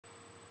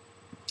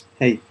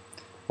Hey,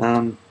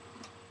 um,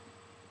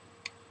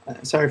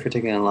 sorry for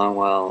taking a long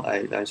while.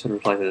 I should have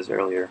replied to this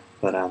earlier,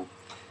 but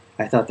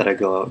I thought that I'd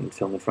go out and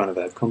film in front of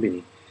a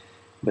kombini.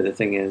 But the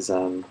thing is,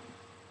 I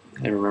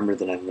remember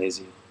that I'm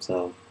lazy,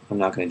 so I'm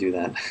not going to do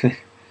that.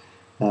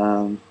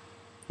 um,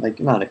 like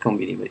not a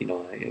kombini, but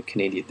the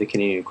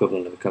Canadian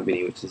equivalent of a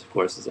kombini, which is of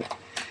course is a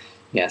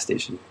gas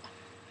station.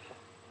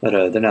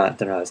 But they're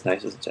not as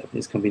nice as the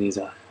Japanese kombinis,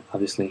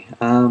 obviously.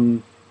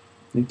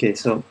 Okay,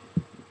 so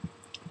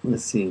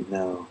let's see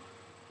now.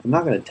 I'm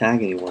not going to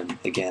tag anyone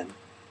again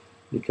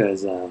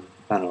because I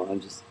don't know. I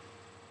just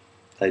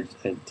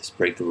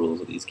break the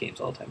rules of these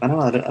games all the time. I don't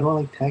know. I don't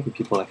like tagging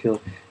people. I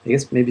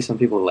guess maybe some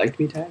people like to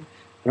be tagged.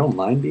 I don't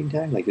mind being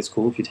tagged. Like it's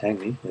cool if you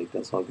tag me. Like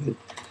that's all good.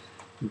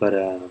 But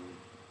um,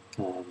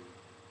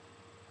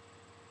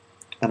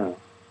 I don't know.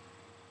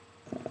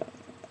 Uh,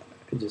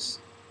 I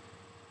just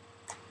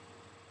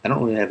I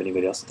don't really have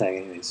anybody else to tag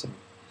anyway. So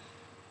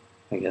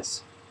I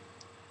guess.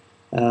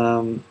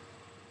 Um,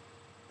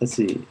 let's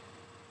see.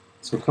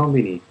 So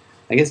Kombini.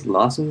 I guess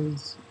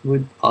Lawson's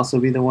would also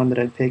be the one that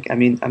I'd pick. I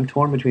mean, I'm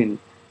torn between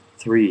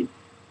three.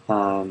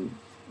 Um,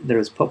 there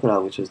was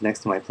Popora, which was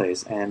next to my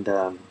place, and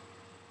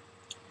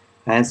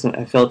I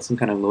felt some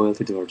kind of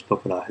loyalty towards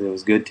Popora. It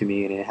was good to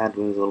me, and it had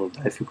one of those little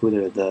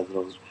daifuku, the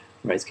little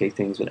rice cake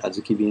things with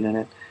azuki bean in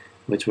it,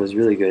 which was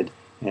really good.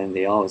 And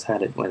they always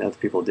had it when other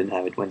people didn't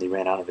have it when they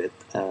ran out of it.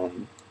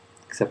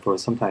 Except for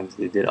sometimes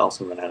they did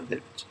also run out of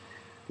it, which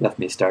left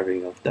me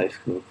starving of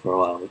daifuku for a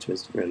while, which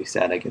was really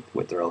sad. I get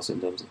withdrawal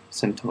symptoms,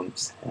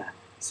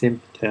 and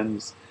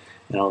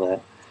all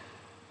that.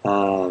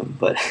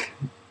 But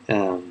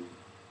um,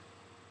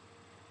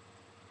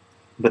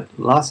 but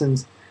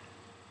Lawson's.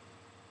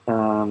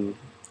 Um,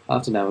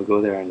 Often I would go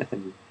there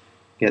and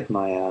get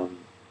my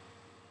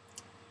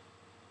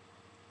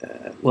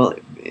well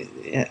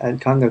at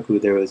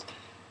Kangaku there was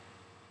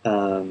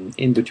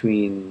in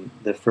between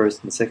the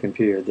first and second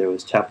period there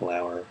was chapel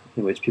hour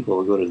in which people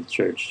would go to the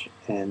church,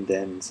 and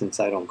then since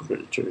I don't go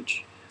to the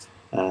church,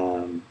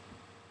 um,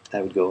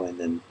 I would go and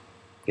then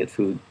get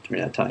food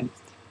during that time,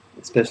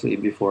 especially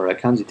before a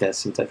kanji test,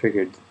 since I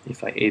figured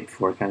if I ate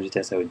before a kanji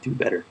test I would do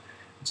better,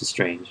 which is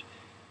strange.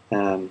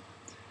 Um,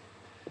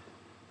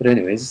 but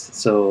anyways,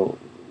 so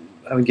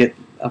I would get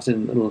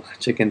often little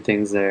chicken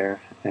things there,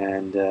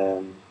 and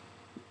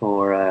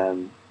or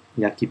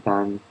yaki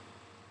pan,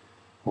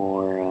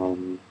 or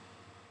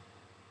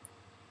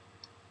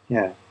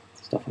yeah,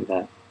 stuff like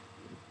that.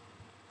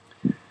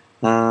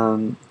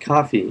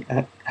 Coffee.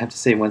 I have to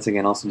say once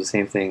again, also the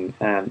same thing.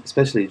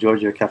 Especially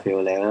Giorgio Cafe Au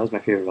Lait. That was my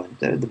favorite one.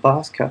 The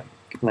Boss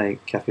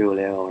like Cafe Au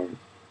Lait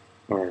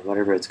or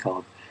whatever it's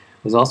called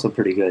was also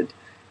pretty good.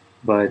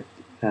 But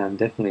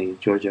definitely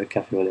Giorgio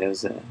Cafe Au Lait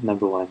was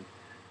number one.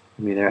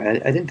 I mean, I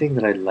didn't think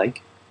that I'd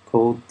like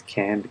cold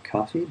canned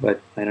coffee,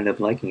 but I ended up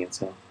liking it.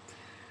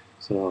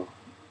 So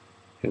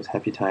it was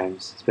happy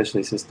times,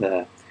 especially since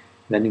the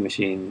vending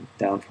machine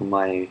down from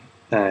my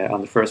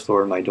on the first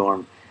floor of my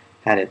dorm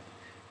had it.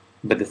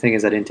 But the thing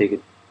is, I didn't take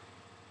it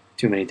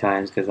too many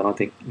times because I don't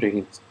think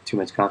drinking too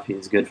much coffee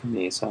is good for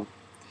me. So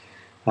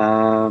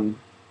um,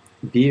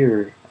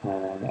 beer,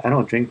 I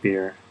don't drink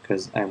beer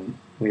because I'm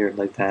weird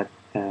like that.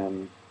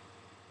 I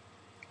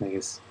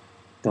guess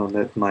don't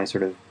let my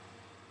sort of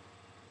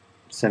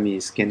semi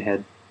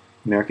skinhead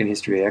American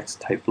History X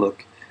type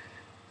look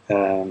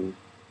um,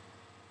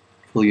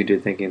 fool you into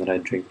thinking that I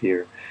drink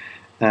beer.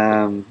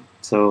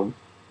 So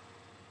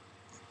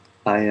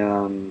I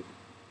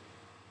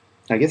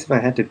I guess if I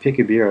had to pick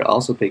a beer, I'd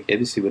also pick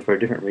Ebisu, but for a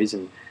different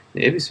reason.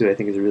 The Ebisu, I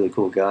think, is a really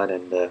cool god,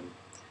 and out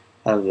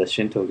of the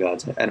Shinto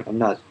gods, I'm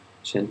not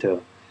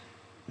Shinto,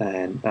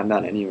 and I'm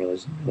not any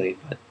religion really,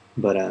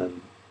 but out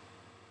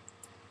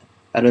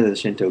of the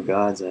Shinto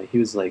gods, he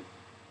was like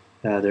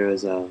there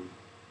was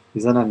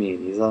Izanami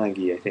and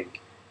Izanagi, I think,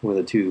 were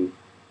the two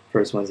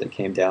first ones that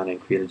came down and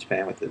created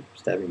Japan with the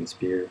stabbing the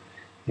spear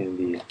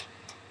in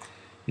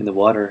the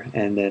water,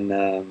 and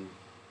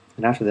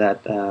after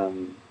that.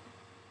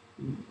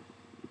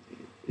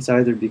 It's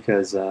either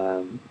because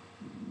the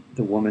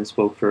woman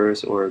spoke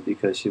first or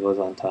because she was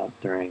on top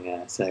during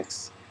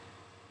sex,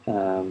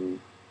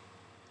 um,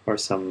 or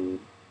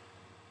some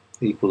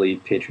equally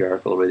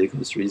patriarchal,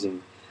 ridiculous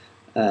reason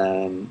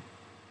um,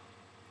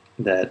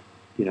 that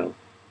you know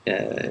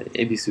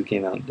Ebisu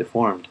came out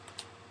deformed.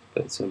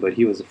 But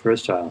he was the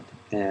first child,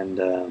 and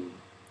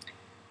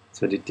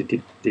so they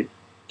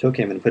took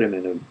him and put him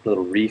in a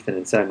little reef and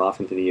then set him off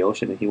into the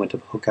ocean, and he went to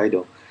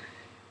Hokkaido,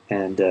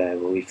 and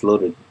well, he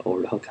floated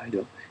over to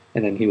Hokkaido,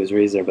 and then he was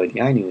raised there by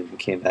the Ainu, and he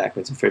came back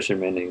as a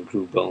fisherman and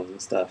grew bones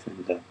and stuff,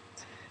 and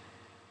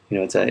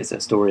it's a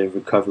story of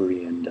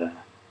recovery, and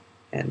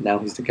now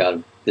he's the god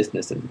of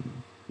business and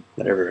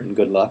whatever and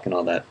good luck and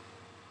all that,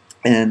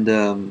 and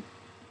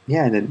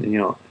yeah, and then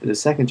the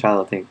second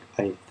child,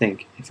 I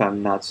think if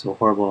I'm not so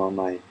horrible on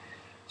my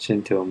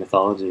Shinto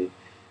mythology,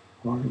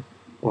 or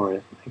or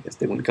I guess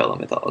they wouldn't call it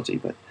mythology,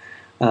 but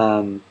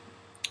um,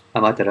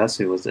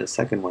 Amaterasu was the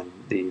second one,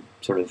 the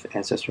sort of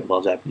ancestor of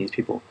all Japanese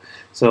people.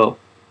 So,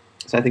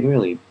 so I think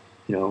really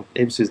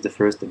Ebisu is the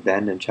first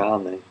abandoned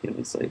child, and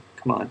it's like,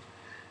 come on.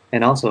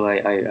 And also,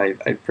 I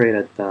prayed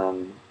at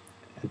the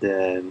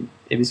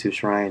Ebisu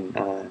Shrine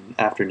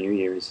after New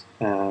Year's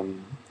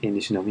in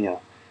Nishinomiya.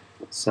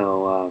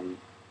 So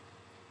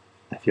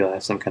I feel I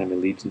have some kind of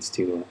allegiance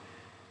to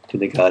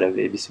the god of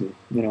Ebisu.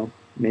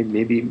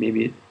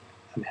 Maybe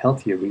I'm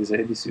healthier because of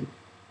Ebisu,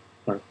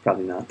 or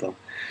probably not though.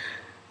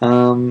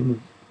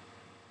 Um,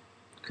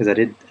 because I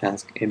did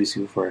ask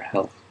Ebisu for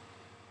health.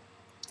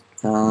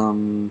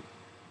 Um,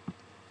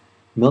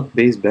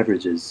 Milk-based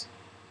beverages.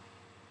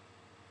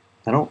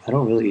 I don't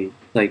really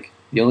like.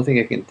 The only thing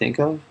I can think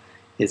of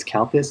is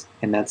Calpis,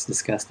 and that's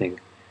disgusting.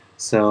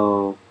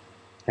 So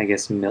I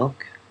guess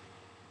milk.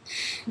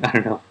 I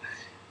don't know.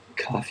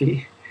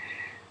 Coffee.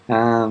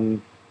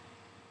 Um,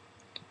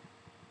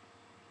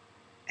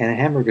 and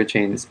hamburger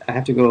chains. I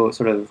have to go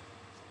sort of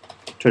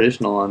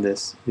traditional on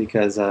this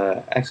because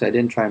actually I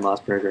didn't try Moss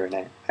Burger,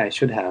 and I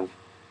should have,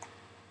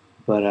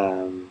 but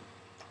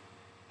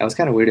I was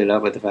kind of weirded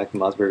out by the fact that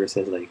Moss Burger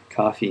says like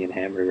coffee and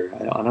hamburger.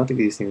 I don't think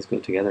these things go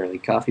together.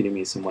 Like coffee to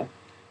me is somewhat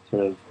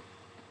sort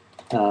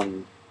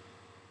of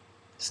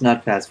it's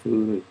not fast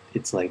food.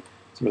 It's like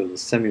sort of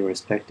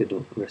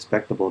a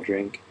respectable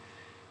drink,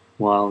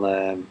 while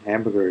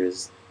hamburger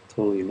is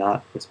totally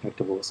not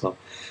respectable. So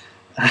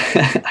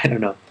I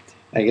don't know.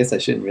 I guess I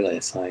shouldn't really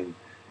assign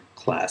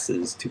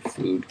classes to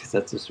food because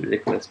that's just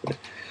ridiculous. But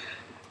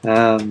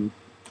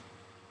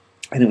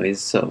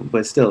anyways,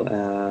 but still,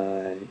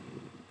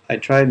 I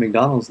tried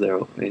McDonald's there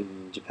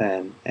in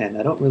Japan, and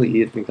I don't really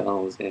eat at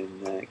McDonald's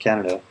in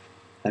Canada.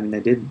 I mean, I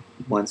did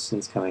once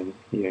since coming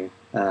here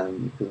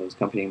because I was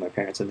accompanying my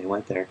parents and they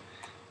went there,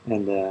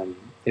 and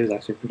it was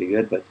actually pretty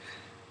good. But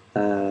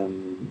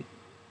um,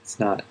 it's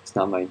not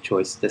my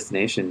choice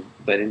destination.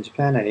 But in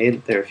Japan, I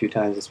ate there a few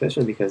times,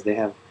 especially because they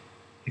have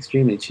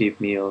extremely cheap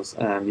meals.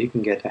 You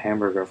can get a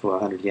hamburger for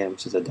 100 yen,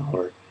 which is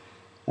 $1.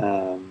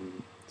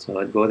 So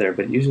I'd go there,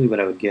 but usually what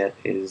I would get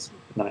is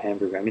not a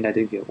hamburger. I mean, I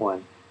did get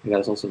one. I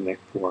got also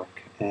McPork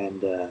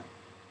and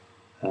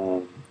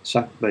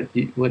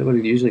what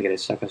we usually get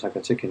is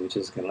shaka chicken, which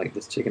is kind of like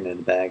this chicken in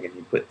a bag, and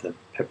you put the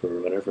pepper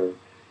or whatever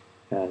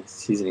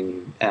seasoning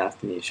you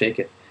asked, and you shake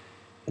it,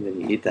 and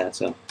then you eat that.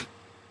 So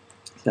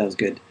that was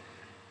good.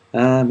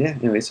 Yeah.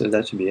 Anyway, so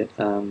that should be it.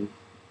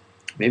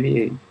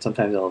 Maybe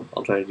sometimes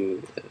I'll try to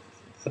do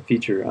a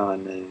feature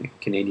on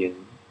Canadian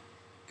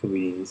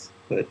convenience,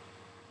 but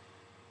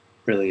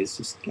really it's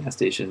just gas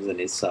stations and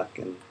they suck,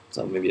 and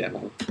so maybe I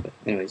won't. But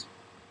anyways,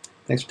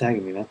 thanks for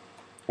tagging me, man.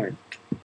 All right.